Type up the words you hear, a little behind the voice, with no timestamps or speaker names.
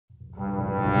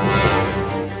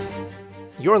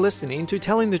You're listening to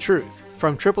Telling the Truth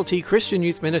from Triple T Christian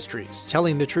Youth Ministries,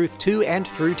 telling the truth to and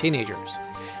through teenagers.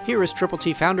 Here is Triple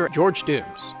T founder George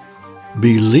Dooms.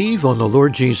 Believe on the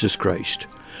Lord Jesus Christ.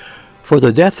 For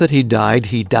the death that he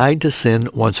died to sin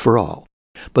once for all.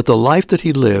 But the life that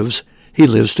he lives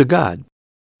to God.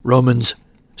 Romans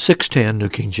 6:10, New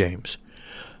King James.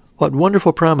 What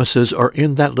wonderful promises are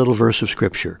in that little verse of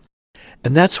Scripture.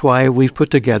 And that's why we've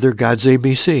put together God's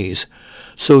ABCs,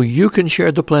 so you can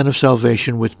share the plan of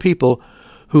salvation with people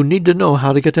who need to know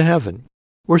how to get to heaven.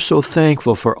 We're so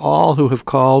thankful for all who have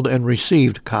called and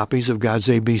received copies of God's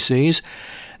ABCs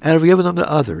and have given them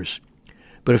to others.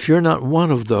 But if you're not one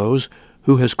of those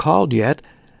who has called yet,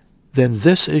 then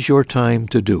this is your time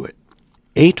to do it.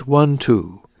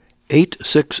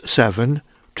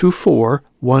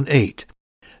 812-867-2418.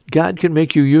 God can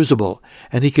make you usable,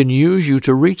 and he can use you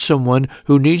to reach someone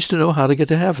who needs to know how to get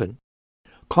to heaven.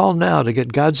 Call now to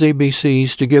get God's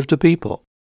ABCs to give to people.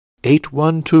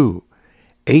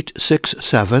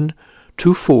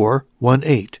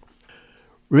 812-867-2418.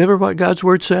 Remember what God's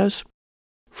Word says?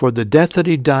 For the death that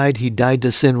he died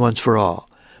to sin once for all.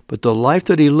 But the life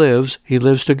that he lives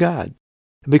to God.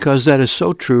 And because that is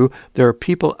so true, there are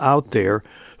people out there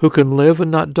who can live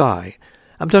and not die.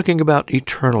 I'm talking about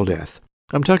eternal death.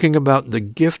 I'm talking about the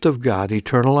gift of God,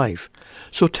 eternal life.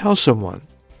 So tell someone.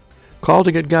 Call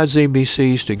to get God's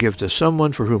ABCs to give to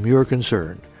someone for whom you are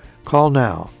concerned. Call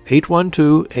now,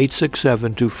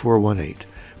 812-867-2418.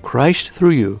 Christ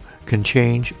through you can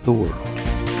change the world.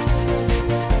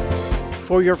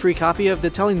 For your free copy of the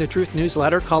Telling the Truth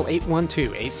newsletter, call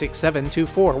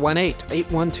 812-867-2418,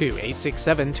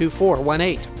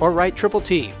 812-867-2418, or write Triple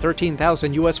T,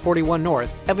 13,000 U.S. 41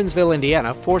 North, Evansville,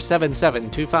 Indiana,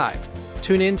 47725.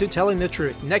 Tune in to Telling the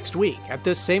Truth next week at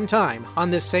this same time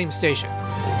on this same station.